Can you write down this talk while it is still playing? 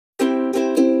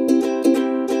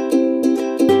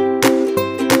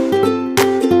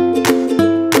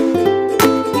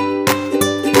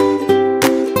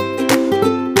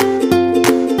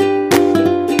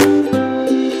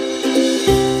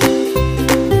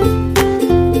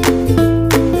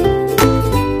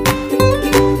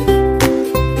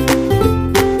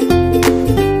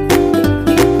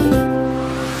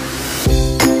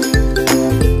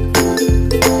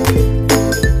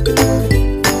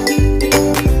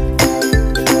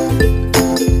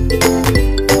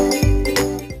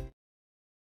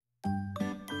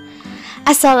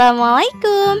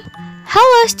Assalamualaikum.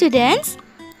 Hello students.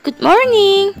 Good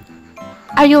morning.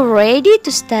 Are you ready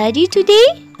to study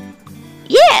today?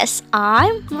 Yes,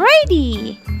 I'm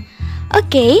ready.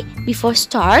 Okay, before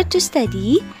start to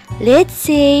study, let's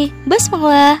say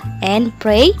Basmalah and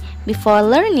pray before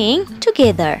learning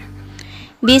together.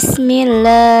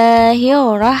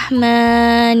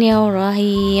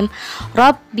 Bismillahirrahmanirrahim.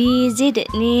 Rabbi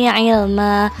zidni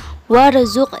ilma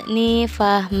warzuqni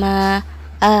fahma.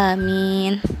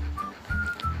 Amin.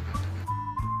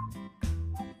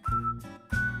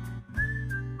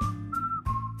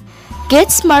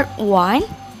 Get Smart 1,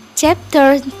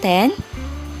 Chapter 10,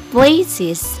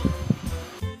 Places.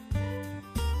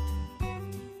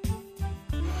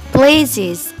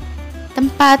 Places,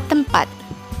 tempat-tempat.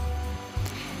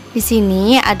 Di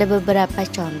sini ada beberapa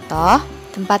contoh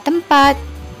tempat-tempat.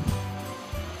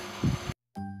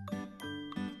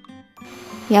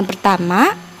 Yang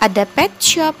pertama ada pet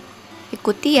shop.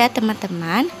 Ikuti ya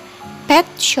teman-teman. Pet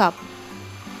shop.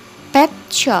 Pet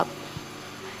shop.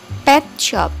 Pet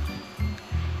shop.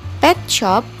 Pet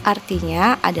shop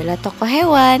artinya adalah toko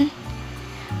hewan.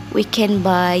 We can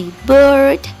buy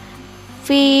bird,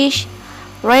 fish,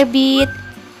 rabbit,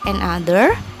 and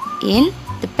other in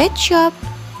the pet shop.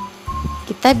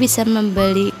 Kita bisa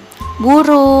membeli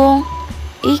burung,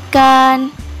 ikan,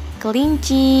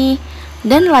 kelinci,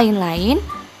 dan lain-lain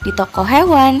di toko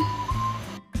hewan.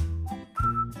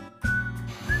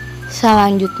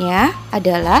 Selanjutnya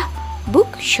adalah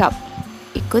bookshop.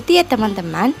 Ikuti ya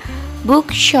teman-teman.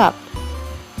 Bookshop.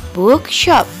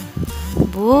 Bookshop.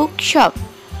 Bookshop.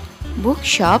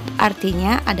 Bookshop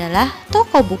artinya adalah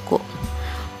toko buku.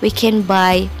 We can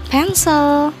buy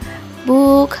pencil,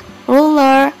 book,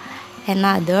 ruler, and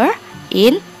other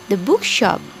in the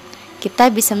bookshop. Kita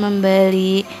bisa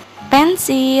membeli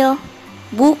pensil,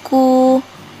 buku,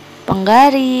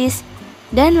 penggaris,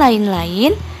 dan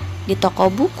lain-lain di toko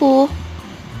buku.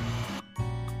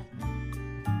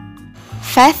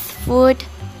 Fast food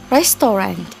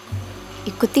restaurant.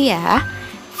 Ikuti ya.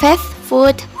 Fast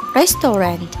food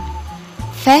restaurant.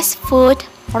 Fast food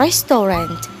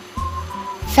restaurant.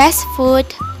 Fast food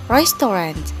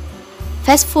restaurant.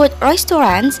 Fast food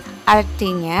restaurant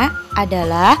artinya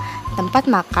adalah tempat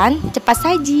makan cepat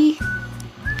saji.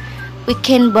 We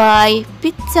can buy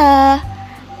pizza,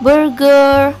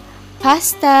 burger,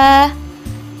 pasta,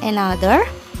 and other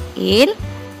in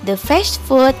the fast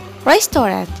food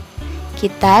restaurant.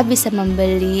 Kita bisa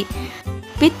membeli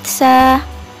pizza,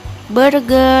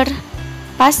 burger,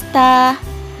 pasta,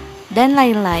 dan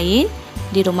lain-lain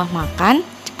di rumah makan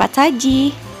cepat saji.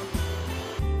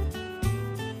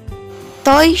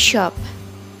 Toy shop.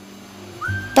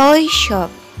 Toy shop.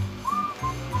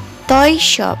 Toy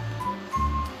shop.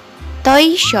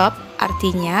 Toy shop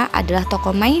artinya adalah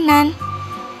toko mainan.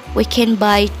 We can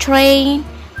buy train,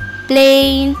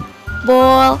 plane,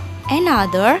 ball, and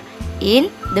other in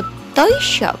the toy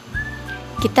shop.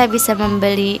 Kita bisa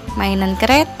membeli mainan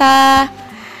kereta,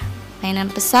 mainan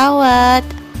pesawat,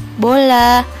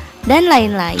 bola, dan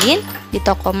lain-lain di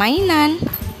toko mainan.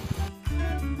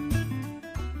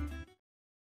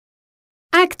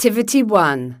 Activity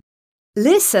 1.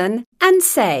 Listen and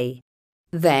say.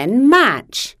 Then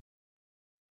match.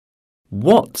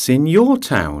 What's in your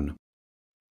town?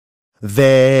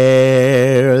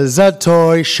 There's a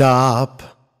toy shop,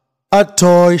 a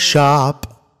toy shop,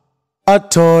 a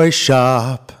toy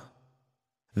shop.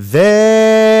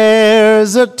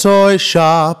 There's a toy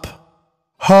shop,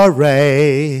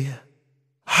 hooray,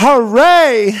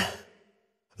 hooray!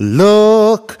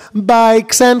 Look,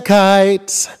 bikes and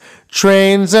kites,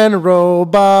 trains and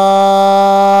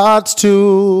robots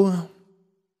too.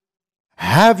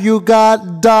 Have you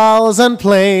got dolls and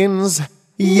planes?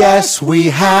 Yes, we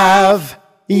have.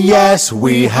 Yes,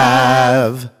 we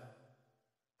have.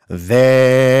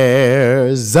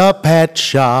 There's a pet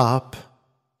shop,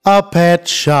 a pet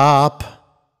shop,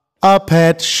 a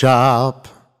pet shop.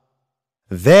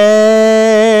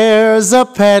 There's a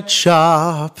pet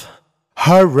shop.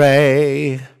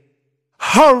 Hooray!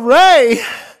 Hooray!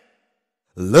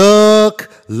 Look,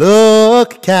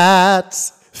 look,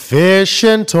 cats, fish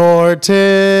and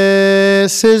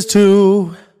tortoises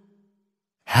too.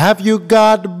 Have you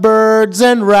got birds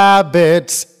and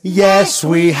rabbits? Yes,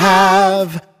 we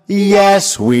have.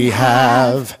 Yes, we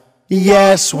have.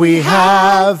 Yes, we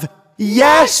have.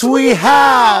 Yes, we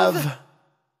have.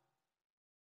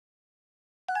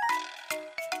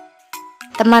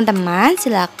 Teman-teman,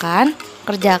 silakan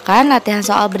kerjakan latihan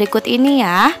soal berikut ini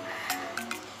ya.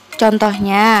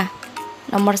 Contohnya,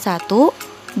 nomor 1,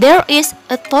 there is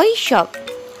a toy shop.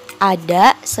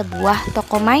 Ada sebuah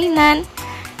toko mainan.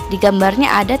 Di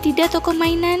gambarnya ada tidak toko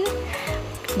mainan?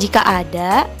 Jika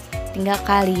ada, tinggal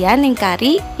kalian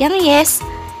lingkari yang yes.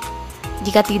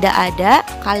 Jika tidak ada,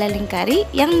 kalian lingkari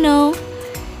yang no.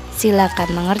 Silakan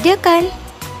mengerjakan.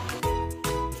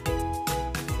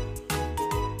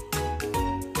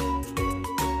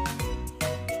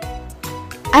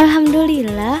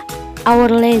 Alhamdulillah, our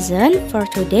lesson for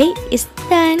today is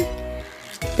done.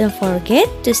 Don't forget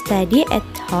to study at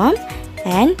home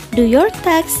and do your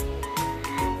tasks.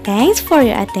 Thanks for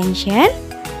your attention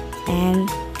and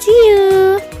see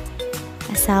you.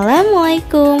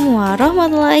 Assalamualaikum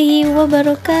warahmatullahi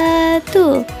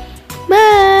wabarakatuh.